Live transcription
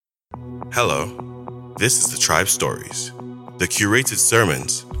Hello, this is the Tribe Stories, the curated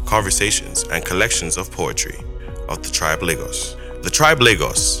sermons, conversations, and collections of poetry of the Tribe Lagos. The Tribe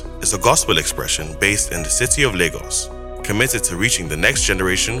Lagos is a gospel expression based in the city of Lagos, committed to reaching the next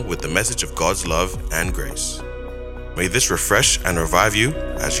generation with the message of God's love and grace. May this refresh and revive you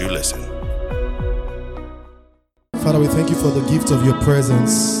as you listen. Father, we thank you for the gift of your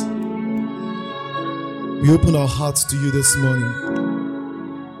presence. We open our hearts to you this morning.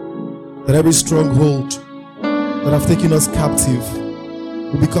 That every stronghold that have taken us captive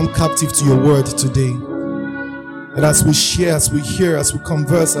will become captive to your word today. And as we share, as we hear, as we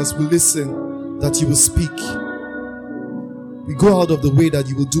converse, as we listen, that you will speak. We go out of the way that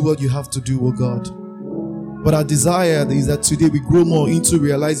you will do what you have to do, O God. But our desire is that today we grow more into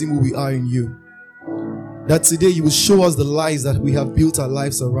realizing who we are in you. That today you will show us the lies that we have built our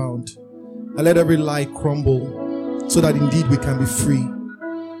lives around. And let every lie crumble so that indeed we can be free.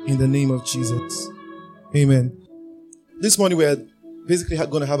 In the name of Jesus. Amen. This morning we're basically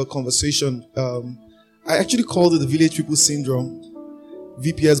going to have a conversation. I actually called it the Village People Syndrome,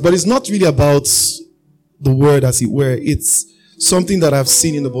 VPS, but it's not really about the word as it were. It's something that I've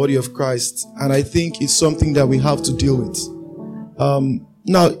seen in the body of Christ, and I think it's something that we have to deal with.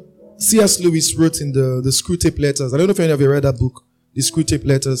 Now, C.S. Lewis wrote in the Screwtape Letters. I don't know if any of you read that book, the Screwtape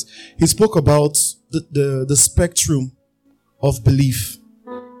Letters. He spoke about the spectrum of belief.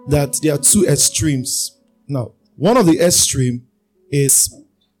 That there are two extremes. Now, one of the extreme is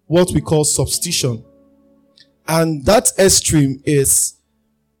what we call substition. And that extreme is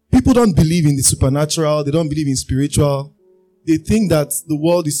people don't believe in the supernatural. They don't believe in spiritual. They think that the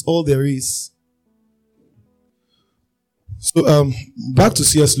world is all there is. So, back to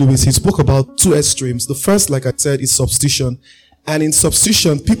C.S. Lewis, he spoke about two extremes. The first, like I said, is substition. And in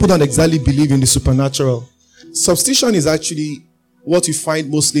substition, people don't exactly believe in the supernatural. Substition is actually what you find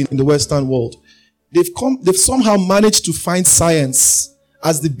mostly in the Western world. They've somehow managed to find science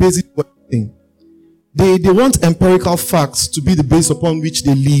as the basis for everything. They want empirical facts to be the base upon which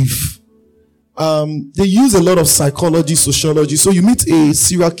they live. They use a lot of psychology, sociology. So you meet a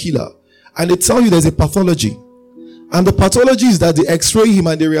serial killer and they tell you there's a pathology. And the pathology is that they x-ray him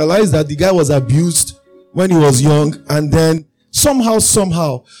and they realize that the guy was abused when he was young, and then somehow.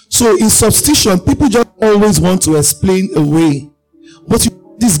 So in substition, people just always want to explain away. But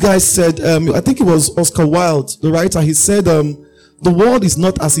this guy said, I think it was Oscar Wilde, the writer, he said, the world is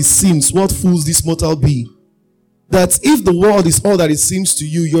not as it seems. What fools this mortal be? That if the world is all that it seems to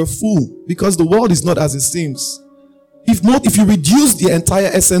you, you're a fool, because the world is not as it seems. If you reduce the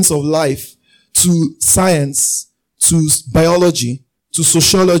entire essence of life to science, to biology, to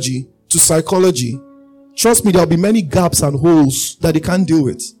sociology, to psychology, trust me, there'll be many gaps and holes that they can't deal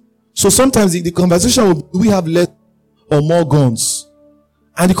with. So sometimes the conversation will be, do we have less or more guns?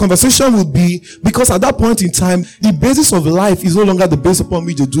 And the conversation would be, because at that point in time, the basis of life is no longer the base upon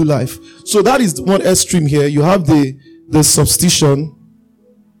which you do life. So that is one extreme here. You have the substition.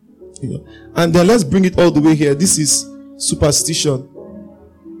 And then let's bring it all the way here. This is superstition.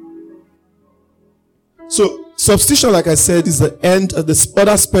 So substition, like I said, is the end of the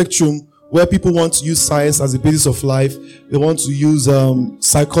other spectrum where people want to use science as the basis of life. They want to use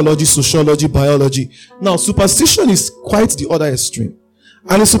psychology, sociology, biology. Now, superstition is quite the other extreme.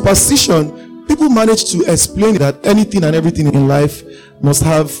 And in superstition, people manage to explain that anything and everything in life must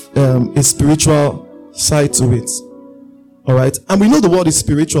have a spiritual side to it. All right? And we know the world is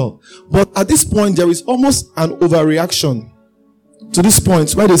spiritual. But at this point, there is almost an overreaction to this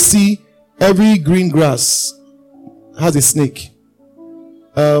point where they see every green grass has a snake.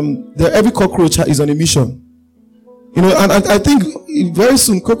 Every cockroach is on a mission. And I think very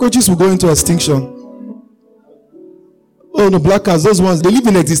soon cockroaches will go into extinction. Oh no, black cats, those ones, they live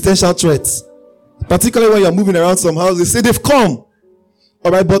in existential threats. Particularly when you're moving around some houses, they say they've come.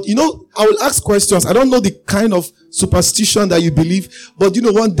 Alright, but I will ask questions. I don't know the kind of superstition that you believe, but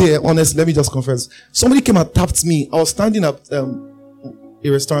one day, honestly, let me just confess. Somebody came and tapped me. I was standing at a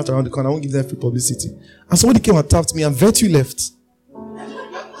restaurant around the corner. I won't give them free publicity. And somebody came and tapped me and Virtue left.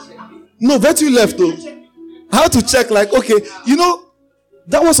 No, Virtue left though. I had to check,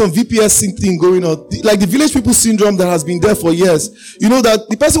 that was some VPS thing going on. Like the Village People Syndrome that has been there for years. That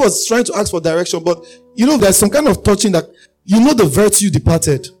the person was trying to ask for direction, but there's some kind of touching that, the virtue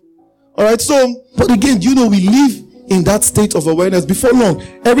departed. Alright, so, but again, we live in that state of awareness. Before long,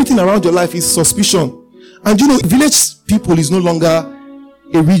 everything around your life is suspicion. And Village People is no longer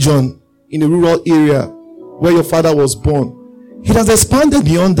a region in a rural area where your father was born. It has expanded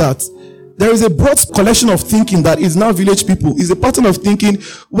beyond that. There is a broad collection of thinking that is now Village People. It's a pattern of thinking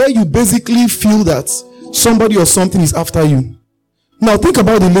where you basically feel that somebody or something is after you. Now think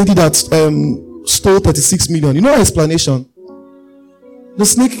about the lady that stole 36 million. You know her explanation? The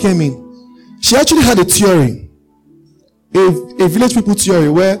snake came in. She actually had a theory, a village people theory,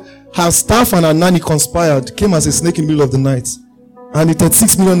 where her staff and her nanny conspired, came as a snake in the middle of the night. And the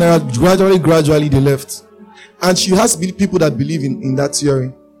 36 million naira, gradually they left. And she has people that believe in that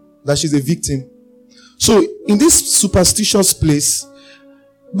theory, that she's a victim. So in this superstitious place,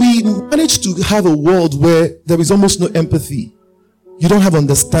 we manage to have a world where there is almost no empathy. You don't have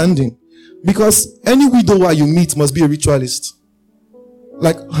understanding. Because any widower you meet must be a ritualist.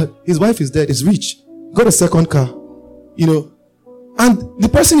 Like, his wife is dead, he's rich, got a second car, you know. And the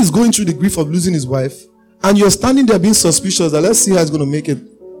person is going through the grief of losing his wife, and you're standing there being suspicious that let's see how he's going to make it.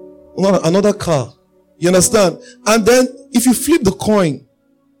 Another car. You understand? And then, if you flip the coin,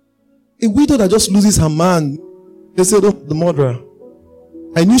 a widow that just loses her man, they say, oh, the murderer.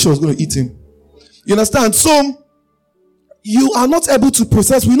 I knew she was going to eat him. You understand? So, you are not able to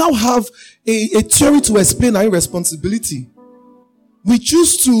process. We now have a theory to explain our irresponsibility. We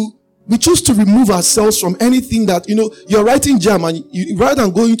choose to remove ourselves from anything that, you know, you're writing jam, and rather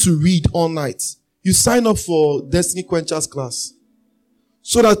than going to read all night, you sign up for Destiny Quenchers class.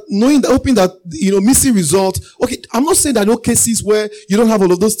 So that hoping that, you know, missing result. Okay, I'm not saying there are no cases where you don't have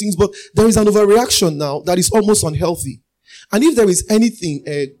all of those things, but there is an overreaction now that is almost unhealthy. And if there is anything,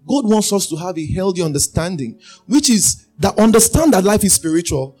 God wants us to have a healthy understanding, which is that understand that life is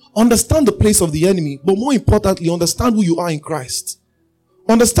spiritual, understand the place of the enemy, but more importantly, understand who you are in Christ.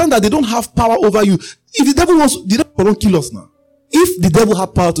 Understand that they don't have power over you. If the devil won't kill us now. If the devil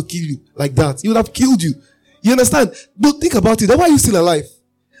had power to kill you like that, he would have killed you. You understand? Don't think about it. Then why are you still alive?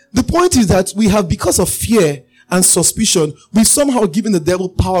 The point is that we have, because of fear and suspicion, we've somehow given the devil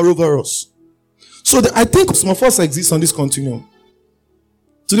power over us. So I think some of us exist on this continuum.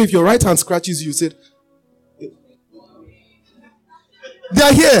 Today, if your right hand scratches you, said, they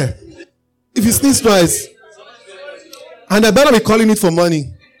are here. If you sneeze twice, and I better be calling it for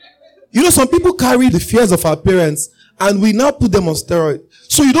money. You know, some people carry the fears of our parents, and we now put them on steroid.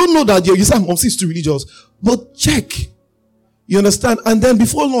 So you don't know that you say, I'm too religious. But check. You understand? And then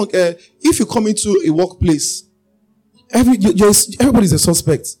before long, if you come into a workplace, everybody's a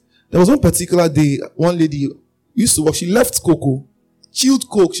suspect. There was one particular day, one lady used to work. She left Cocoa, chilled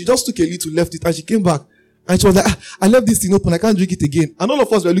Coke. She just took a little, left it, and she came back. And she was like, I left this thing open. I can't drink it again. And all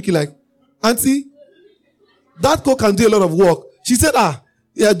of us were looking like, Auntie, that Coke can do a lot of work. She said,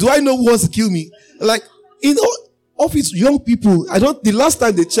 yeah, do I know who wants to kill me? Like, in office, young people, the last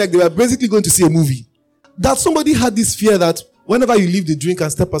time they checked, they were basically going to see a movie. That somebody had this fear that whenever you leave the drink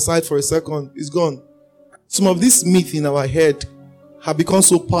and step aside for a second, it's gone. Some of these myths in our head have become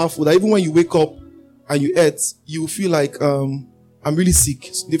so powerful that even when you wake up and you eat, you feel like, I'm really sick.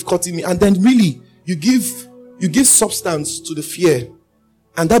 They've caught me. And then really, you give substance to the fear,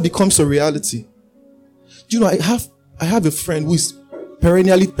 and that becomes a reality. Do you know, I have a friend who is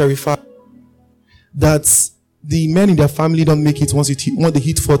perennially terrified that the men in their family don't make it once they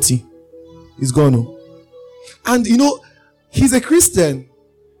hit 40. He's gone. Oh. And you know, he's a Christian.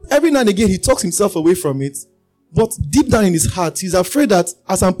 Every now and again, he talks himself away from it. But deep down in his heart, he's afraid that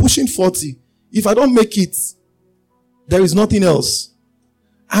as I'm pushing 40, if I don't make it, there is nothing else.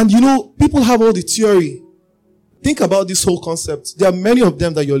 And you know, people have all the theory. Think about this whole concept. There are many of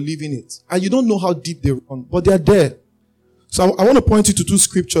them that you're living it. And you don't know how deep they run, but they're there. So I want to point you to two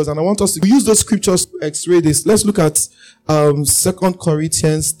scriptures, and I want us to use those scriptures to x-ray this. Let's look at 2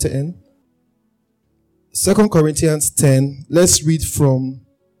 Corinthians 10. 2 Corinthians 10. Let's read from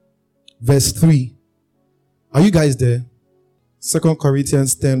verse 3. Are you guys there? 2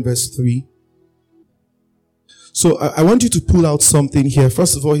 Corinthians 10 verse 3. So I want you to pull out something here.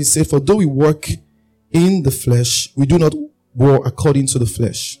 First of all, he said, for though we work in the flesh, we do not war according to the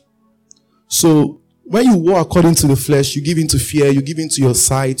flesh. So when you war according to the flesh, you give in to fear, you give in to your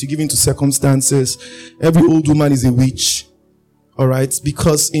sight, you give in to circumstances. Every old woman is a witch. Alright?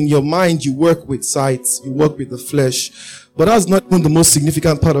 Because in your mind, you work with sight, you work with the flesh. But that's not even the most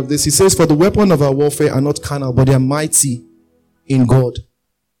significant part of this. He says, for the weapon of our warfare are not carnal, but they are mighty in God.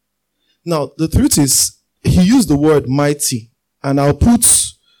 Now, the truth is, he used the word mighty. And I'll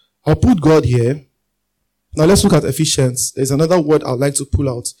put God here. Now let's look at Ephesians. There's another word I'd like to pull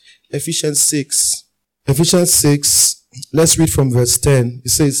out. Ephesians 6. Ephesians 6. Let's read from verse 10. It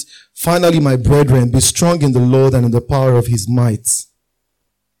says, finally, my brethren, be strong in the Lord and in the power of his might.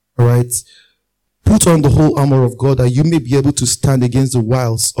 Alright? Put on the whole armor of God that you may be able to stand against the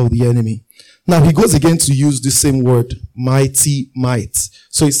wiles of the enemy. Now he goes again to use the same word, mighty might.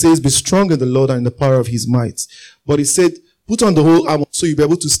 So he says, be strong in the Lord and in the power of his might. But he said, put on the whole armor so you'll be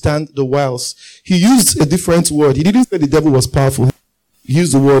able to stand the wiles. He used a different word. He didn't say the devil was powerful.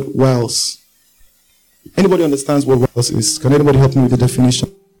 used the word wiles. Anybody understands what wiles is? Can anybody help me with the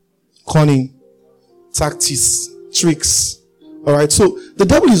definition? Cunning, tactics, tricks. Alright, so the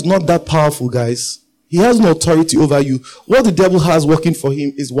devil is not that powerful, guys. He has no authority over you. What the devil has working for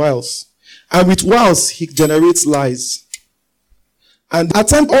him is wiles. And with wiles, he generates lies. And at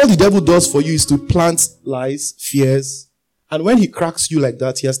times, all the devil does for you is to plant lies, fears. And when he cracks you like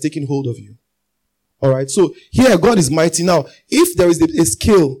that, he has taken hold of you. Alright, so here God is mighty. Now, if there is a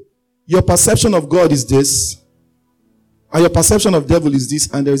scale, your perception of God is this, and your perception of devil is this,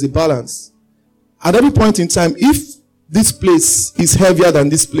 and there is a balance. At every point in time, if this place is heavier than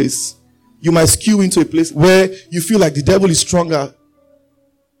this place, you might skew into a place where you feel like the devil is stronger.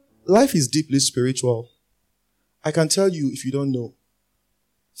 Life is deeply spiritual. I can tell you if you don't know.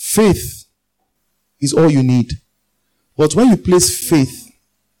 Faith is all you need. But when you place faith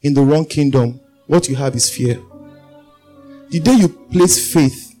in the wrong kingdom, what you have is fear. The day you place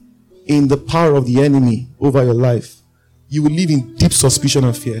faith in the power of the enemy over your life, you will live in deep suspicion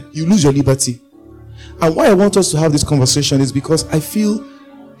and fear. You lose your liberty. And why I want us to have this conversation is because I feel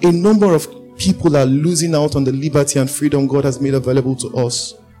a number of people are losing out on the liberty and freedom God has made available to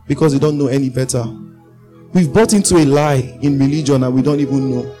us because they don't know any better. We've bought into a lie in religion and we don't even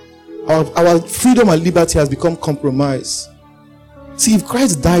know. Our freedom and liberty has become compromised. See, if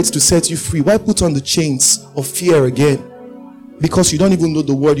Christ died to set you free, why put on the chains of fear again? Because you don't even know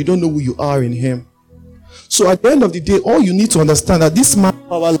the word, you don't know who you are in him. So at the end of the day, all you need to understand that this man's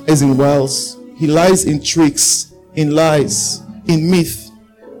power lies in wiles. He lies in tricks, in lies, in myth.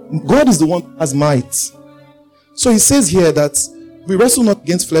 God is the one who has might. So he says here that we wrestle not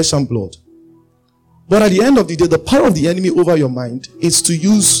against flesh and blood. But at the end of the day, the power of the enemy over your mind is to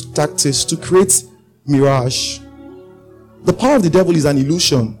use tactics to create mirage. The power of the devil is an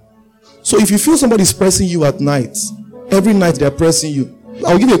illusion. So if you feel somebody is pressing you at night, every night they are pressing you.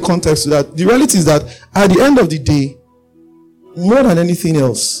 I'll give you a context to that. The reality is that at the end of the day, more than anything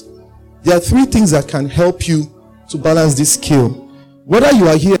else, there are three things that can help you to balance this scale. Whether you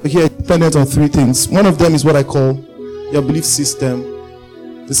are here or here, dependent on three things. One of them is what I call your belief system.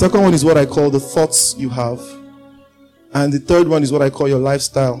 The second one is what I call the thoughts you have. And the third one is what I call your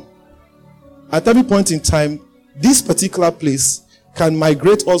lifestyle. At every point in time, this particular place can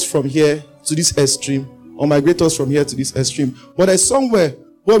migrate us from here to this extreme, or migrate us from here to this extreme. But there's somewhere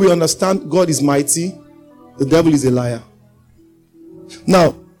where we understand God is mighty, the devil is a liar.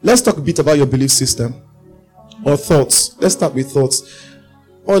 Now, let's talk a bit about your belief system or thoughts. Let's start with thoughts.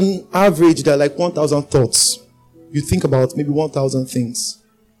 On average, there are like 1,000 thoughts. You think about maybe 1,000 things.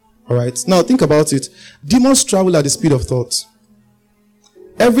 All right. Now, think about it. Demons travel at the speed of thought.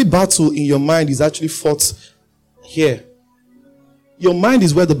 Every battle in your mind is actually fought here. Your mind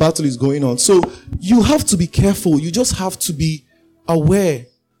is where the battle is going on. So you have to be careful. You just have to be aware.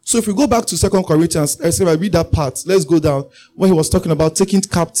 So if we go back to 2 Corinthians, I read that part. Let's go down when he was talking about taking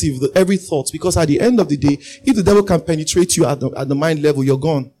captive every thought. Because at the end of the day, if the devil can penetrate you at the mind level, you're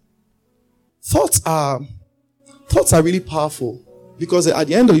gone. Thoughts are really powerful. Because at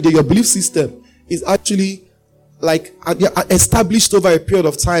the end of the day, your belief system is actually like established over a period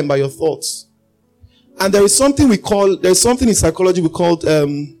of time by your thoughts. And there's something in psychology we call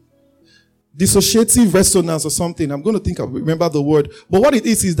dissociative resonance or something. I'm going to remember the word. But what it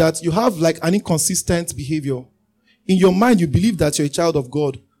is that you have like an inconsistent behavior. In your mind, you believe that you're a child of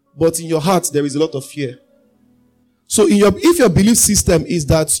God, but in your heart, there is a lot of fear. So if your belief system is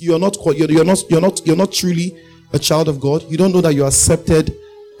that you're not truly a child of God, you don't know that you're accepted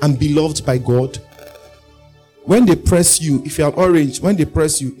and beloved by God. When they press you, if you're an orange, when they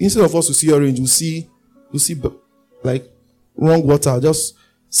press you, instead of us to see orange, we see like wrong water, just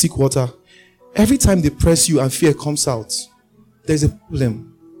sick water. Every time they press you and fear comes out, there's a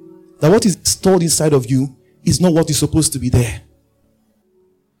problem. That what is stored inside of you is not what is supposed to be there.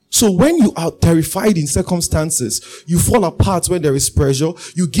 So when you are terrified in circumstances, you fall apart when there is pressure,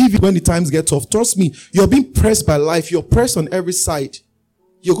 you give it when the times get tough. Trust me, you're being pressed by life. You're pressed on every side.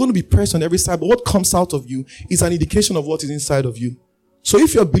 You're going to be pressed on every side, but what comes out of you is an indication of what is inside of you. So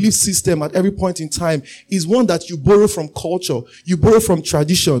if your belief system at every point in time is one that you borrow from culture, you borrow from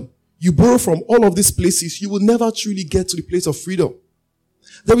tradition, you borrow from all of these places, you will never truly get to the place of freedom.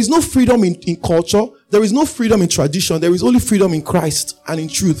 There is no freedom in culture. There is no freedom in tradition. There is only freedom in Christ and in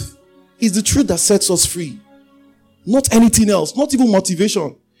truth. It's the truth that sets us free. Not anything else. Not even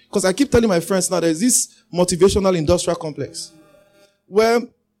motivation. Because I keep telling my friends now, there's this motivational industrial complex where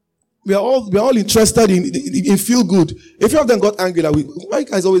we are all interested in feel good. A few of them got angry like, why are you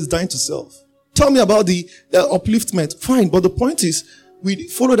guys always dying to self? Tell me about the upliftment. Fine. But the point is, we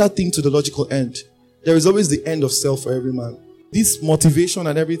follow that thing to the logical end. There is always the end of self for every man. this motivation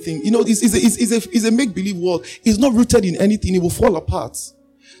and everything, is a make-believe world. It's not rooted in anything. It will fall apart.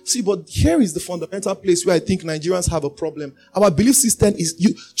 See, but here is the fundamental place where I think Nigerians have a problem. Our belief system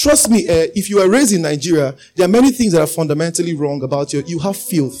trust me, if you were raised in Nigeria, there are many things that are fundamentally wrong about you. You have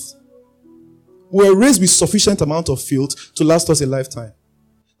filth. We were raised with sufficient amount of filth to last us a lifetime.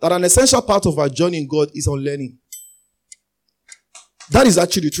 That an essential part of our journey in God is unlearning. That is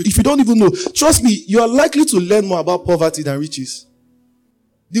actually the truth. If you don't even know, trust me, you are likely to learn more about poverty than riches.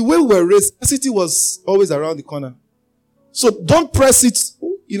 The way we were raised, scarcity was always around the corner. So don't press it,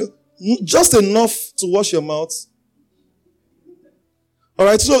 just enough to wash your mouth.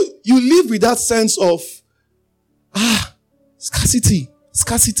 Alright, so you live with that sense of, scarcity.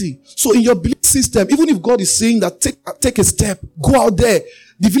 So in your belief system, even if God is saying that take a step, go out there,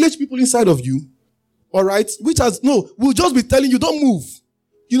 the village people inside of you, alright, will just be telling you, don't move.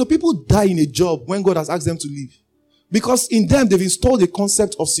 People die in a job when God has asked them to leave. Because in them, they've installed a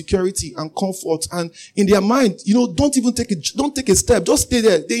concept of security and comfort. And in their mind, don't take a step. Just stay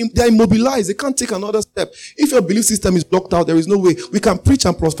there. They're immobilized. They can't take another step. If your belief system is blocked out, there is no way. We can preach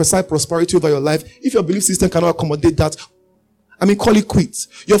and prophesy prosperity over your life. If your belief system cannot accommodate that, call it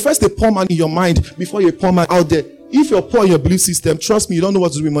quits. You're first a poor man in your mind before you're a poor man out there. If you're poor in your belief system, trust me, you don't know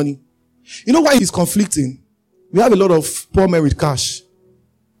what to do with money. You know why it's conflicting? We have a lot of poor men with cash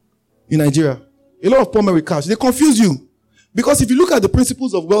in Nigeria. A lot of poor men with cash. They confuse you. Because if you look at the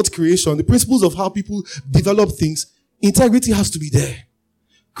principles of wealth creation, the principles of how people develop things, integrity has to be there.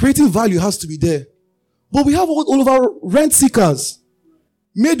 Creating value has to be there. But we have all of our rent seekers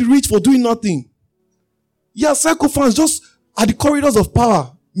made rich for doing nothing. Yeah, sycophants just at the corridors of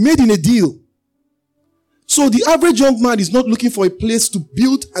power, made in a deal. So the average young man is not looking for a place to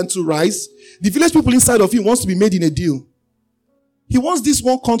build and to rise. The village people inside of him wants to be made in a deal. He wants this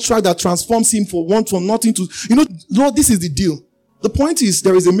one contract that transforms him from nothing to, Lord, this is the deal. The point is,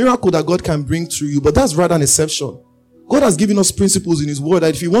 there is a miracle that God can bring through you, but that's rather an exception. God has given us principles in His Word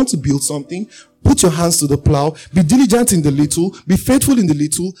that if you want to build something, put your hands to the plow, be diligent in the little, be faithful in the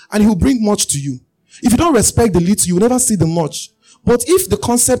little, and He will bring much to you. If you don't respect the little, you will never see the much. But if the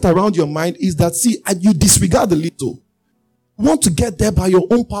concept around your mind is that, you disregard the little, want to get there by your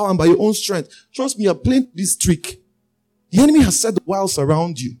own power and by your own strength, trust me, you're playing this trick. The enemy has set the wiles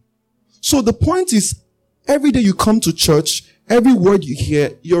around you. So the point is, every day you come to church, every word you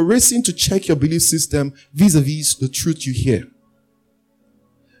hear, you're racing to check your belief system vis-a-vis the truth you hear.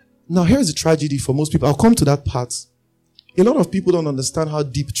 Now, here's the tragedy for most people. I'll come to that part. A lot of people don't understand how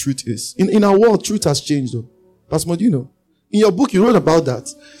deep truth is. In our world, truth has changed, though. Pastor Modino, in your book, you wrote about that.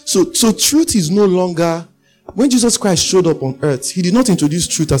 So truth is no longer... When Jesus Christ showed up on earth, He did not introduce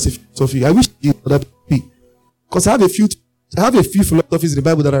truth as a philosophy. I wish He did that. Because I have a few philosophies in the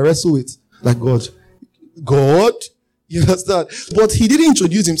Bible that I wrestle with. Like God, you understand? But He didn't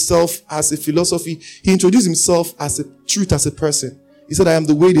introduce Himself as a philosophy. He introduced Himself as a truth, as a person. He said, I am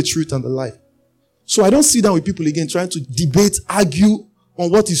the way, the truth, and the life. So I don't sit down with people again trying to debate, argue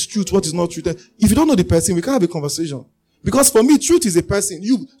on what is truth, what is not truth. If you don't know the person, we can't have a conversation. Because for me, truth is a person.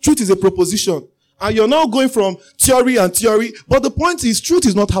 Truth is a proposition. And you're now going from theory and theory. But the point is, truth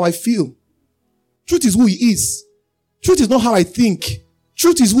is not how I feel. Truth is who He is. Truth is not how I think.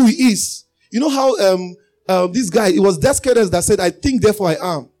 Truth is who He is. You know how this guy, it was Descartes that said, I think, therefore I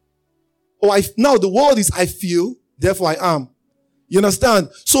am. Now the word is I feel, therefore I am. You understand?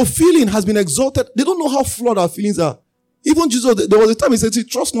 So feeling has been exalted. They don't know how flawed our feelings are. Even Jesus, there was a time He said,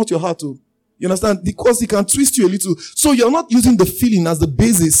 trust not your heart too. You understand? Because He can twist you a little. So you're not using the feeling as the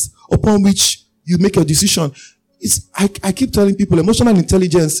basis upon which you make your decision. I keep telling people, emotional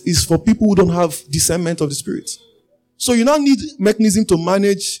intelligence is for people who don't have discernment of the Spirit. So you now need mechanism to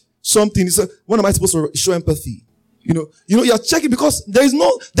manage something. When am I supposed to show empathy? You're checking because there is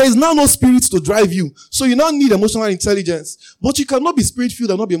now no spirit to drive you. So you now need emotional intelligence. But you cannot be spirit-filled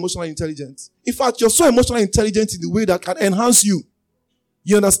and not be emotionally intelligent. In fact, you're so emotionally intelligent in the way that can enhance you.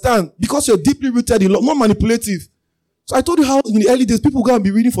 You understand? Because you're deeply rooted in law, more manipulative. So I told you how in the early days, people go and be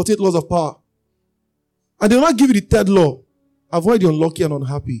reading 48 laws of power. And they'll not give you the third law. Avoid the unlucky and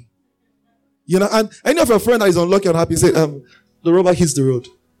unhappy. And any of your friend that is unlucky and unhappy, say, the rubber hits the road.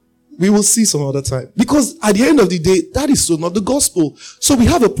 We will see some other time. Because at the end of the day, that is so not the gospel. So we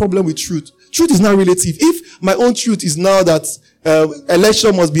have a problem with truth. Truth is not relative. If my own truth is now that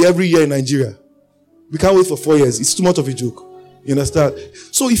election must be every year in Nigeria, we can't wait for 4 years. It's too much of a joke. You understand?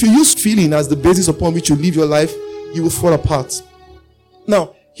 So if you use feeling as the basis upon which you live your life, you will fall apart.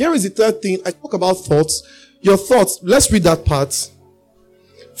 Now, here is the third thing. I talk about thoughts. Your thoughts. Let's read that part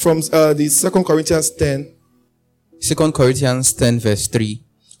from the 2 Corinthians 10. 2 Corinthians 10 verse 3.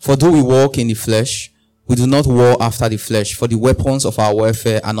 For though we walk in the flesh, We do not war after the flesh, for the weapons of our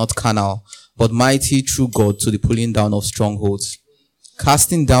warfare are not carnal, but mighty through God to the pulling down of strongholds,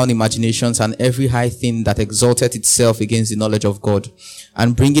 casting down imaginations and every high thing that exalteth itself against the knowledge of God,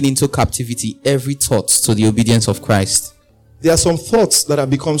 and bringing into captivity every thought to the obedience of Christ. There are some thoughts that have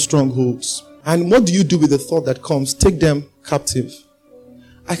become strongholds. And what do you do with the thought that comes? Take them captive.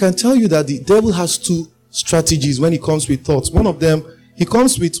 I can tell you that the devil has two strategies when he comes with thoughts. One of them, he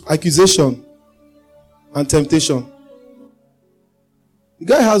comes with accusation and temptation. The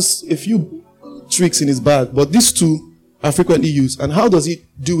guy has a few tricks in his bag, but these two are frequently used. And how does he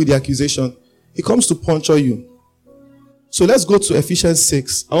do with the accusation? He comes to puncture you. So let's go to Ephesians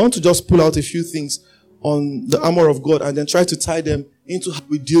 6. I want to just pull out a few things on the armor of God and then try to tie them into how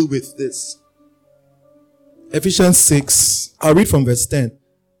we deal with this. Ephesians 6, I'll read from verse 10.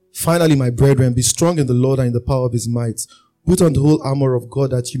 Finally, my brethren, be strong in the Lord and in the power of his might. Put on the whole armor of God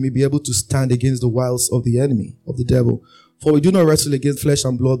that you may be able to stand against the wiles of the enemy, of the devil. For we do not wrestle against flesh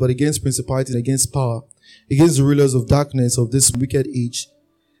and blood, but against principalities and against power, against the rulers of darkness of this wicked age,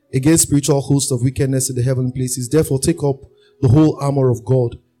 against spiritual hosts of wickedness in the heavenly places. Therefore, take up the whole armor of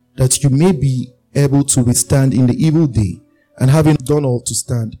God, that you may be able to withstand in the evil day, and having done all to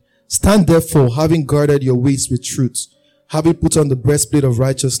stand. Stand therefore, having girded your waist with truth, having put on the breastplate of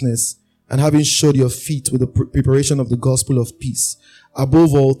righteousness, and having shod your feet with the preparation of the gospel of peace.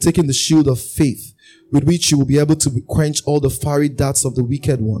 Above all, taking the shield of faith, with which you will be able to quench all the fiery darts of the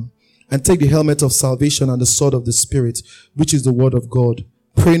wicked one, and take the helmet of salvation and the sword of the Spirit, which is the word of God,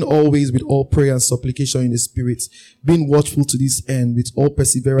 praying always with all prayer and supplication in the Spirit, being watchful to this end with all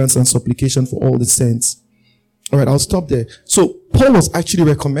perseverance and supplication for all the saints. All right, I'll stop there. So Paul was actually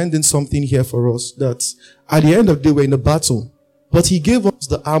recommending something here for us, that at the end of the day, we're in a battle, but he gave us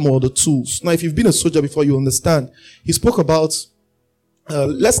the armor, the tools. Now, if you've been a soldier before, you understand. He spoke about,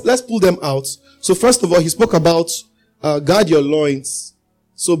 let's pull them out. So first of all, he spoke about guard your loins.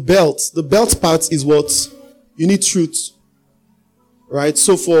 So belt, the belt part is what? You need truth. Right?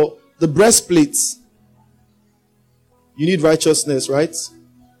 So for the breastplate, you need righteousness, right?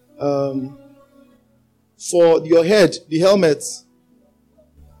 For your head, the helmet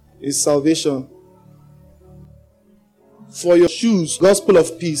is salvation. For your shoes, gospel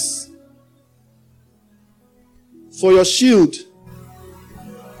of peace. For your shield,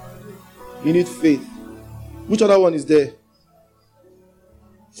 you need faith. Which other one is there?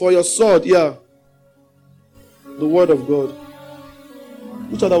 For your sword, the word of God.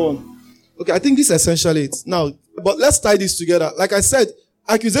 Which other one? Okay, I think this is essentially it. Now, but let's tie this together. Like I said,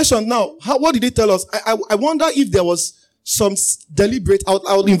 accusation. Now, what did he tell us? I wonder if there was some deliberate.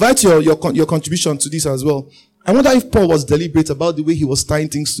 I'll invite your contribution to this as well. I wonder if Paul was deliberate about the way he was tying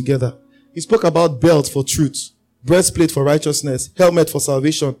things together. He spoke about belt for truth, breastplate for righteousness, helmet for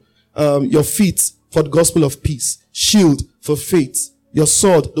salvation, your feet for the gospel of peace, shield for faith, your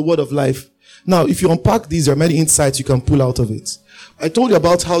sword, the word of life. Now, if you unpack these, there are many insights you can pull out of it. I told you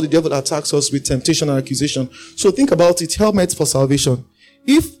about how the devil attacks us with temptation and accusation. So think about it, helmet for salvation.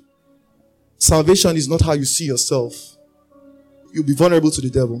 If salvation is not how you see yourself, you'll be vulnerable to the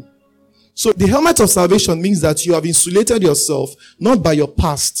devil. So the helmet of salvation means that you have insulated yourself, not by your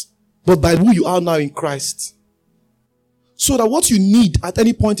past, but by who you are now in Christ. So that what you need at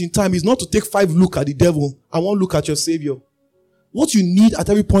any point in time is not to take 5 looks at the devil and 1 look at your Savior. What you need at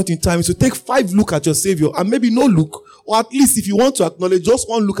every point in time is to take 5 looks at your Savior and maybe no look, or at least if you want to acknowledge, just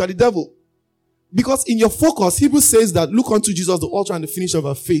 1 look at the devil. Because in your focus, Hebrews says that look unto Jesus, the author and the finisher of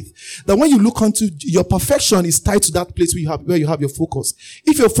our faith. That when you look unto, your perfection is tied to that place where you have your focus.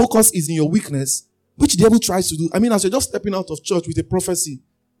 If your focus is in your weakness, which the devil tries to do, as you're just stepping out of church with a prophecy,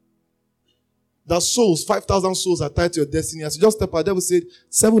 that souls, 5,000 souls are tied to your destiny. As you just step out, the devil said,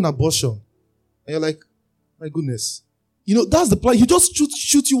 7 abortion. And you're like, my goodness. That's the plan. He just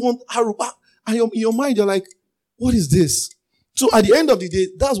shoot you 1 arrow. And in your mind, you're like, what is this? So at the end of the day,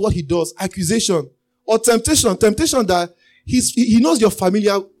 that's what he does. Accusation or temptation. Temptation that he knows your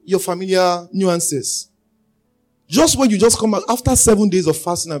familiar nuances. Just when you just come out, after 7 days of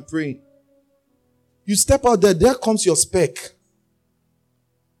fasting and praying, you step out there comes your speck.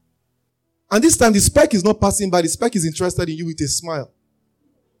 And this time the speck is not passing by, the speck is interested in you with a smile.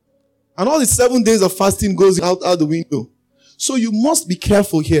 And all the 7 days of fasting goes out the window. So you must be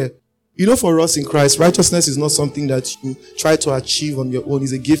careful here. For us in Christ, righteousness is not something that you try to achieve on your own.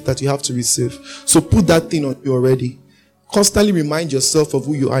 It's a gift that you have to receive. So put that thing on you already. Constantly remind yourself of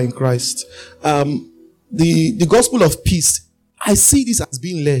who you are in Christ. The gospel of peace, I see this as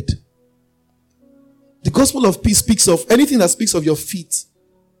being led. The gospel of peace speaks of anything that speaks of your feet.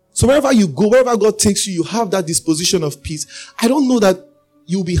 So wherever you go, wherever God takes you, you have that disposition of peace. I don't know that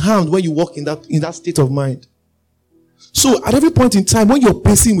you'll be harmed when you walk in that state of mind. So at every point in time, when you're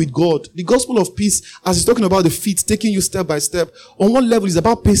pacing with God, the gospel of peace, as he's talking about the feet, taking you step by step, on one level is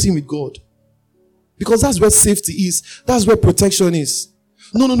about pacing with God. Because that's where safety is. That's where protection is.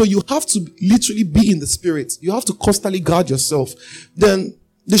 No. You have to literally be in the spirit. You have to constantly guard yourself. Then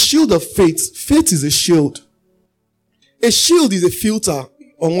the shield of faith. Faith is a shield. A shield is a filter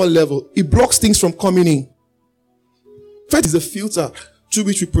on one level. It blocks things from coming in. Faith is a filter through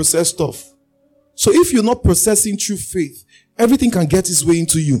which we process stuff. So if you're not processing through faith, everything can get its way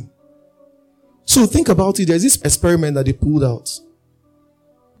into you. So think about it. There's this experiment that they pulled out.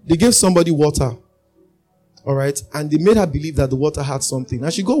 They gave somebody water. All right. And they made her believe that the water had something.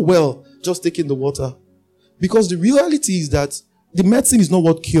 And she got well just taking the water. Because the reality is that the medicine is not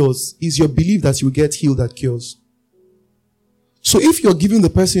what cures. It's your belief that you will get healed that cures. So if you're giving the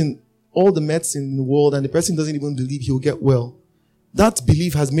person all the medicine in the world and the person doesn't even believe he'll get well, that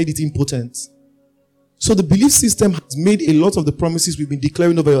belief has made it impotent. So the belief system has made a lot of the promises we've been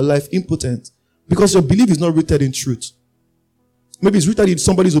declaring over your life impotent because your belief is not rooted in truth. Maybe it's rooted in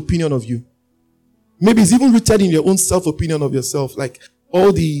somebody's opinion of you. Maybe it's even rooted in your own self-opinion of yourself, like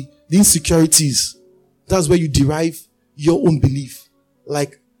all the insecurities. That's where you derive your own belief.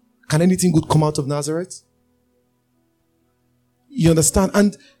 Like, can anything good come out of Nazareth? You understand?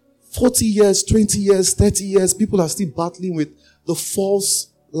 And 40 years, 20 years, 30 years, people are still battling with the false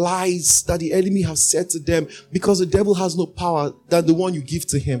lies that the enemy has said to them because the devil has no power than the one you give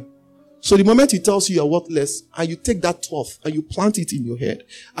to him. So the moment he tells you you're worthless and you take that thought and you plant it in your head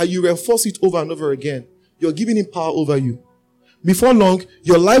and you reinforce it over and over again, you're giving him power over you. Before long,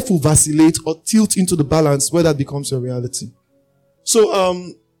 your life will vacillate or tilt into the balance where that becomes your reality. So,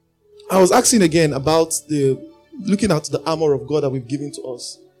 I was asking again about looking at the armor of God that we've given to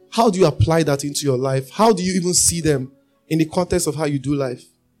us. How do you apply that into your life? How do you even see them in the context of how you do life?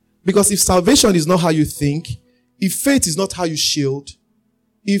 Because if salvation is not how you think, if faith is not how you shield,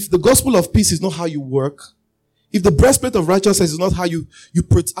 if the gospel of peace is not how you work, if the breastplate of righteousness is not how you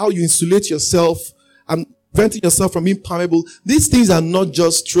insulate yourself and preventing yourself from being permeable, these things are not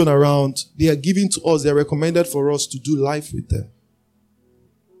just thrown around. They are given to us. They are recommended for us to do life with them.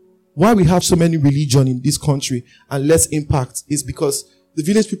 Why we have so many religion in this country and less impact is because the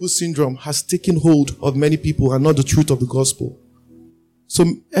village people syndrome has taken hold of many people and not the truth of the gospel. So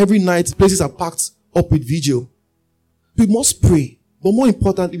every night, places are packed up with vigil. We must pray. But more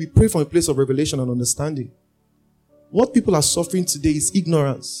importantly, we pray from a place of revelation and understanding. What people are suffering today is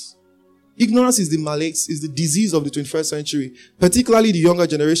ignorance. Ignorance is the malaise, is the disease of the 21st century, particularly the younger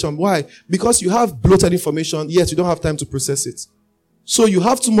generation. Why? Because you have bloated information, yet you don't have time to process it. So you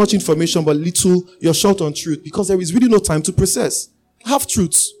have too much information, but you're short on truth because there is really no time to process. Have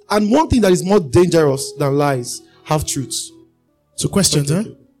truths. And one thing that is more dangerous than lies, have truths. So questions, huh?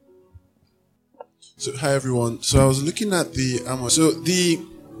 So, hi everyone. So I was looking at the armor. So the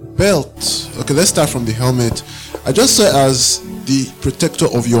belt. Okay, let's start from the helmet. I just saw it as the protector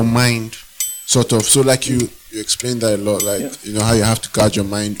of your mind, sort of. So like you explained that a lot, like, you know, how you have to guard your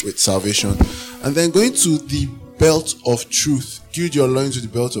mind with salvation. And then going to the belt of truth. Gird your loins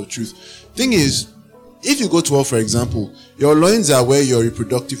with the belt of truth. Thing is, if you go to war, for example, your loins are where your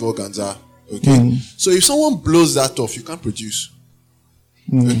reproductive organs are. Okay? So if someone blows that off, you can't produce.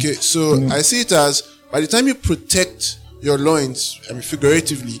 Okay, so I see it as by the time you protect your loins, I mean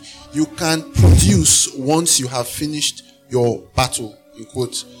figuratively, you can produce once you have finished your battle, in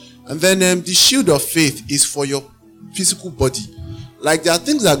quotes. And then the shield of faith is for your physical body. Like there are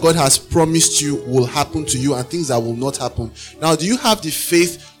things that God has promised you will happen to you and things that will not happen. Now, do you have the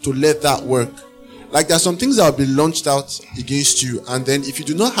faith to let that work? Like there are some things that will be launched out against you, and then if you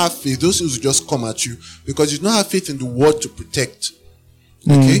do not have faith, those things will just come at you because you do not have faith in the word to protect.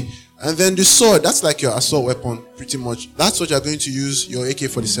 Okay, and then the sword, that's like your assault weapon, pretty much. That's what you're going to use, your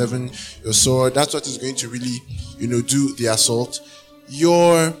AK-47, your sword. That's what is going to really, do the assault.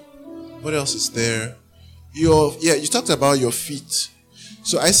 What else is there? You talked about your feet.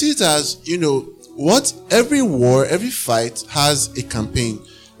 So I see it as, every war, every fight has a campaign.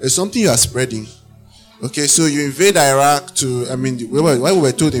 There's something you are spreading. Okay, so you invade Iraq why we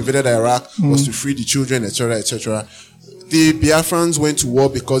were told they invaded Iraq was to free the children, etc., etc. The Biafrans went to war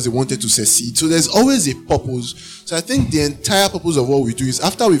because they wanted to secede. So there's always a purpose. So I think the entire purpose of what we do is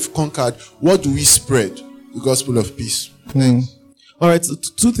after we've conquered, what do we spread? The gospel of peace. Thanks. All right, so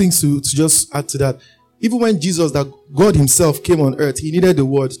two things to just add to that. Even when Jesus, that God himself came on earth, he needed the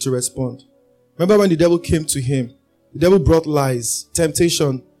word to respond. Remember when the devil came to him? The devil brought lies,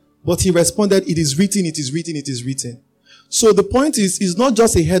 temptation, but he responded, it is written, it is written, it is written. So the point is not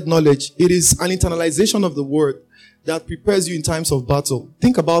just a head knowledge, it is an internalization of the word. that prepares you in times of battle.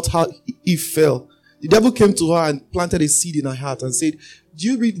 Think about how Eve fell. The devil came to her and planted a seed in her heart and said,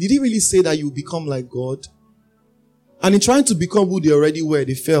 did he really say that you will become like God? And in trying to become who they already were,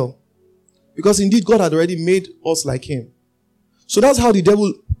 they fell. Because indeed, God had already made us like him. So that's how the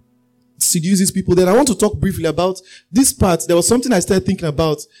devil seduces people. Then I want to talk briefly about this part. There was something I started thinking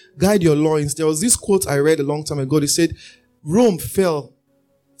about. Guide your loins. There was this quote I read a long time ago. They said, Rome fell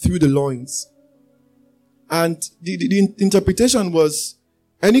through the loins. And the interpretation was,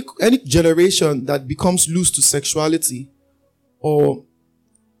 any generation that becomes loose to sexuality, or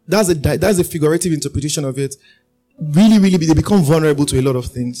that's a figurative interpretation of it, really, they become vulnerable to a lot of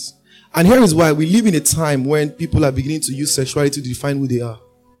things. And here is why we live in a time when people are beginning to use sexuality to define who they are.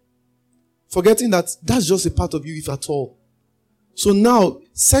 Forgetting that that's just a part of you, if at all. So now,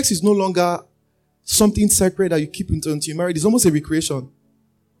 sex is no longer something sacred that you keep until you're married. It's almost a recreation.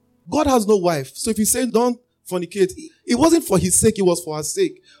 God has no wife. So if he's saying don't fornicate, it wasn't for his sake, it was for her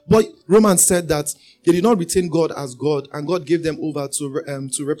sake. But Romans said that they did not retain God as God, and God gave them over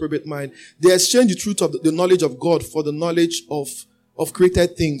to reprobate mind. They exchanged the truth of the knowledge of God for the knowledge of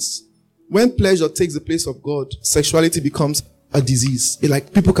created things. When pleasure takes the place of God, sexuality becomes a disease.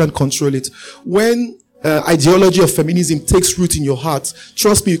 Like people can't control it. When ideology of feminism takes root in your heart,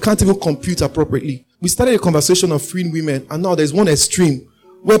 trust me, you can't even compute appropriately. We started a conversation of freeing women, and now there's one extreme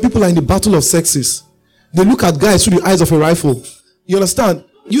where people are in the battle of sexes. They look at guys through the eyes of a rifle. You understand?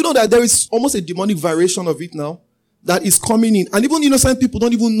 You know that there is almost a demonic variation of it now that is coming in. And even innocent people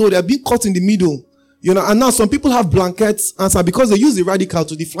don't even know they're being caught in the middle. You know, and now some people have blankets answer because they use the radical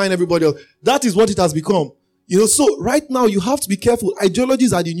to define everybody else. That is what it has become. You know, so right now you have to be careful.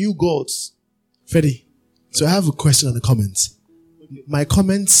 Ideologies are the new gods. Freddy, so I have a question on the comments. My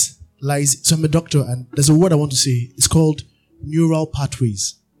comments lies, so I'm a doctor and there's a word I want to say. It's called neural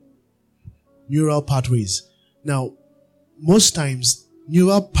pathways. Neural pathways. Now, most times,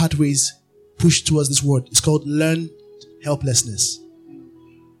 neural pathways push towards this word. It's called learned helplessness.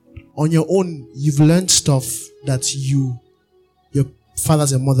 On your own, you've learned stuff that your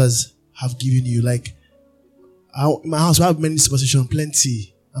fathers and mothers have given you. Like, in my house, I have many superstitions,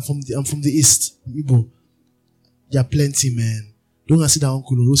 plenty. I'm from the East, Igbo. There are plenty, man. Don't go sit down,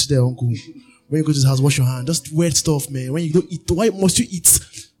 uncle. Don't sit there, uncle. When you go to his house, wash your hand. Just weird stuff, man. When you don't eat, why must you eat?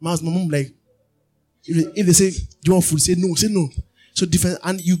 My mom, like, if they say, do you want food? Say no. So different,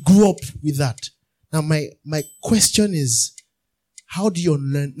 and you grew up with that. Now, my question is, how do you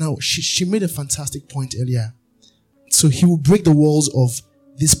unlearn? Now, she made a fantastic point earlier. So he will break the walls of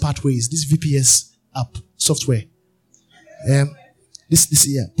these pathways, this VPS app software. But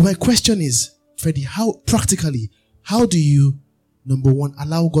my question is, Freddie, how do you, number one,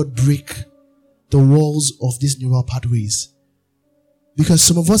 allow God break the walls of these neural pathways? Because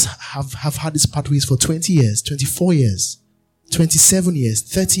some of us have had these pathways for 20 years, 24 years, 27 years,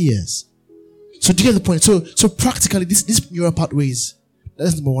 30 years. So do you get the point? So practically, these neural pathways,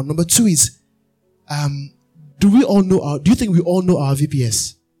 that's number one. Number two is, do you think we all know our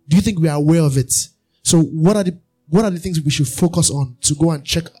VPS? Do you think we are aware of it? So what are the things we should focus on to go and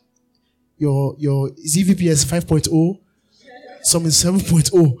check your VPS 5.0? Some is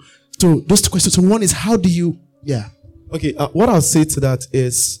 7.0. So those two questions. So one is, how do you, Okay, what I'll say to that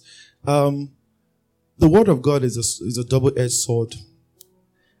is, the word of God is a double-edged sword.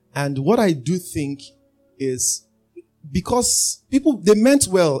 And what I do think is, because they meant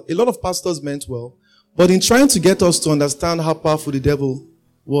well, a lot of pastors meant well, but in trying to get us to understand how powerful the devil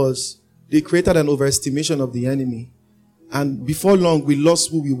was, they created an overestimation of the enemy. And before long, we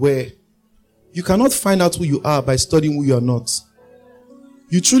lost who we were. You cannot find out who you are by studying who you are not.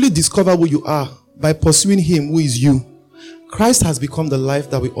 You truly discover who you are by pursuing him who is you. Christ has become the life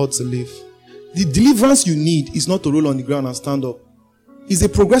that we ought to live. The deliverance you need is not to roll on the ground and stand up. It's a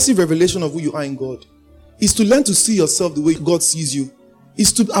progressive revelation of who you are in God. It's to learn to see yourself the way God sees you.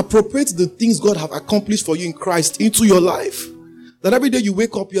 It's to appropriate the things God have accomplished for you in Christ into your life. That every day you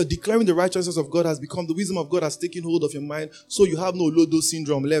wake up, you're declaring the righteousness of God has become, the wisdom of God has taken hold of your mind, so you have no low-dose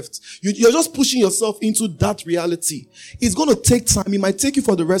syndrome left. You're just pushing yourself into that reality. It's going to take time. It might take you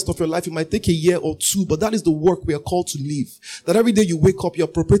for the rest of your life. It might take a year or two, but that is the work we are called to live. That every day you wake up, you're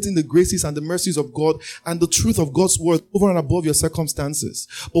appropriating the graces and the mercies of God and the truth of God's word over and above your circumstances.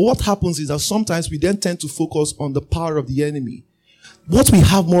 But what happens is that sometimes we then tend to focus on the power of the enemy. What we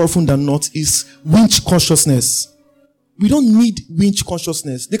have more often than not is winch consciousness. We don't need winch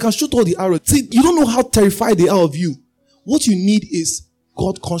consciousness. They can shoot all the arrows. See, you don't know how terrified they are of you. What you need is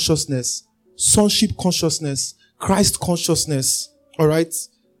God consciousness, sonship consciousness, Christ consciousness, all right?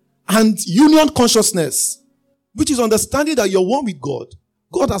 And union consciousness, which is understanding that you're one with God.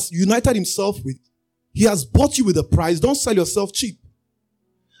 God has united himself with He has bought you with a price. Don't sell yourself cheap.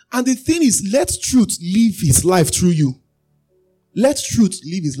 And the thing is, let truth live his life through you. Let truth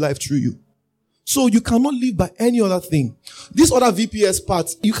live his life through you. So you cannot live by any other thing. These other VPS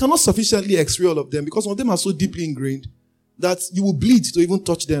parts, you cannot sufficiently x-ray all of them because some of them are so deeply ingrained that you will bleed to even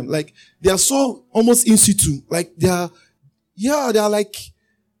touch them. Like, they are so almost in situ. Like, they are like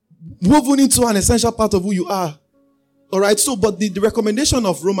woven into an essential part of who you are. Alright, so, but the recommendation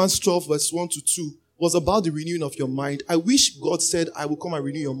of Romans 12 verse 1 to 2 was about the renewing of your mind. I wish God said, I will come and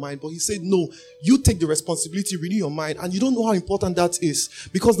renew your mind. But he said, no, you take the responsibility, renew your mind. And you don't know how important that is.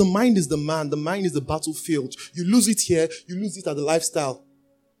 Because the mind is the man. The mind is the battlefield. You lose it here. You lose it at the lifestyle.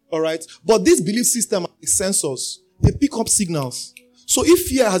 Alright? But this belief system are sensors. They pick up signals. So if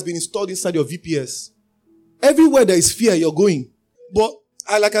fear has been installed inside your VPS, everywhere there is fear, you're going. But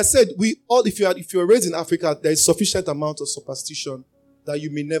like I said, if you're raised in Africa, there is sufficient amount of superstition that you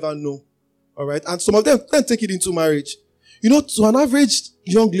may never know. All right. And some of them then take it into marriage. You know, to an average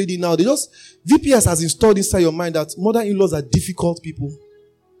young lady now, VPS has installed inside your mind that mother-in-laws are difficult people.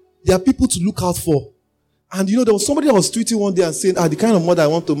 They are people to look out for. And you know, there was somebody that was tweeting one day and saying, the kind of mother I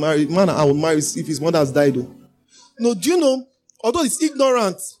want to marry, man I will marry if his mother has died. No, do you know, although it's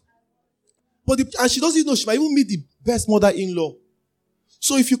ignorant, and she doesn't know, she might even meet the best mother-in-law.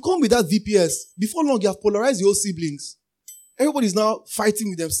 So if you come with that VPS, before long you have polarized your siblings. Everybody's now fighting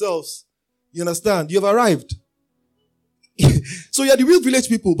with themselves. You understand? You have arrived. So you're the real village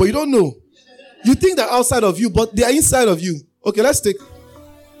people, but you don't know. You think they're outside of you, but they are inside of you. Okay, let's take.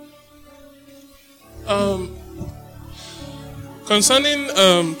 Concerning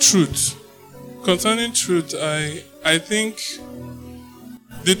truth, I think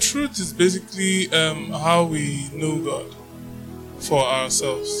the truth is basically how we know God for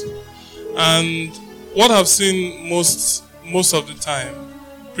ourselves. And what I've seen most of the time,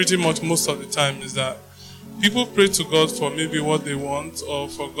 pretty much most of the time, is that people pray to God for maybe what they want, or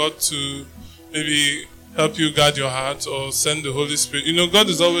for God to maybe help you guard your heart or send the Holy Spirit. You know, God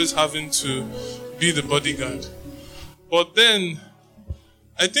is always having to be the bodyguard. But then,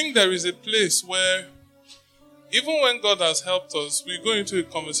 I think there is a place where even when God has helped us, we go into a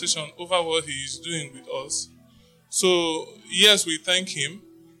conversation over what he is doing with us. So, yes, we thank him,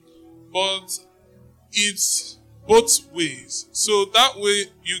 but it's both ways. So that way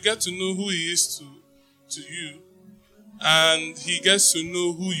you get to know who he is to you, and he gets to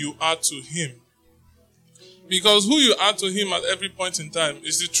know who you are to him. Because who you are to him at every point in time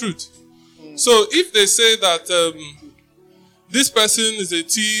is the truth. So if they say that this person is a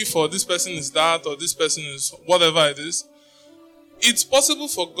thief, or this person is that, or this person is whatever it is, it's possible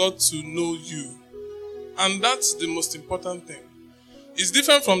for God to know you. And that's the most important thing. It's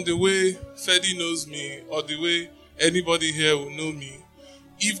different from the way Fedi knows me, or the way anybody here will know me.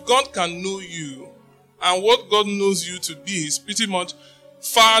 If God can know you, and what God knows you to be is pretty much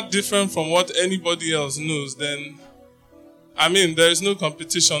far different from what anybody else knows, then, there is no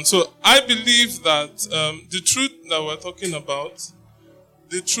competition. So I believe that the truth that we're talking about,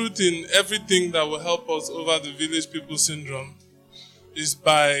 the truth in everything that will help us over the village people syndrome, is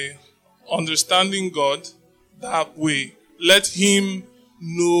by understanding God that way. Let him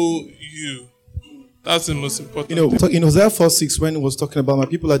know you. That's the most important thing. In Hosea 4:6, when it was talking about my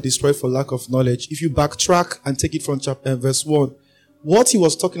people are destroyed for lack of knowledge, if you backtrack and take it from verse 1, what he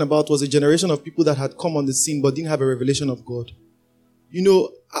was talking about was a generation of people that had come on the scene but didn't have a revelation of God. You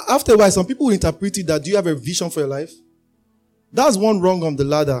know, after a while, some people will interpret it that, do you have a vision for your life? That's one rung on the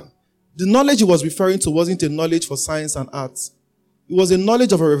ladder. The knowledge he was referring to wasn't a knowledge for science and arts. It was a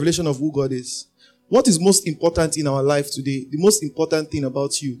knowledge of a revelation of who God is. What is most important in our life today, the most important thing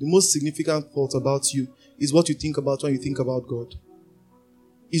about you, the most significant thought about you, is what you think about when you think about God.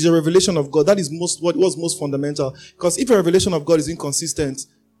 Is a revelation of God. That is what was most fundamental. Because if a revelation of God is inconsistent,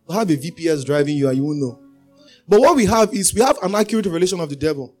 you have a VPS driving you and you won't know. But what we have is, we have an accurate revelation of the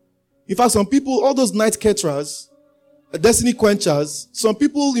devil. In fact, some people, all those night caterers, destiny quenchers, some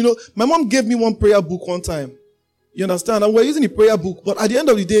people, my mom gave me one prayer book one time. You understand? And we're using the prayer book, but at the end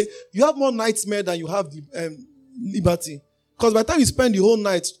of the day, you have more nightmare than you have the liberty. Because by the time you spend the whole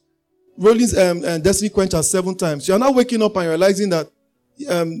night rolling destiny quenchers 7 times, you're now waking up and realizing that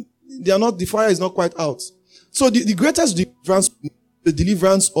the fire is not quite out. So the greatest deliverance, the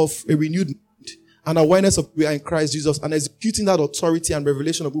deliverance of a renewed mind and awareness of who we are in Christ Jesus, and executing that authority and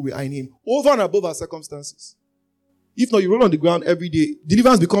revelation of who we are in him over and above our circumstances. If not, you roll on the ground every day.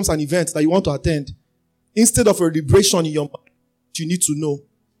 Deliverance becomes an event that you want to attend instead of a liberation in your mind you need to know.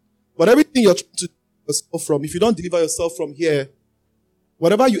 But everything you're trying to deliver yourself from, if you don't deliver yourself from here,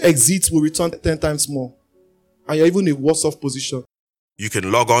 whatever you exit will return 10 times more. And you're even in a worse off position. You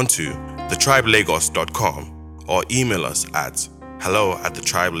can log on to thetribelagos.com or email us at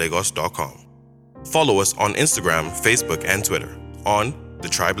hello@thetribelagos.com. Follow us on Instagram, Facebook, and Twitter on The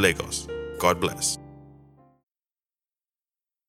Tribe Lagos. God bless.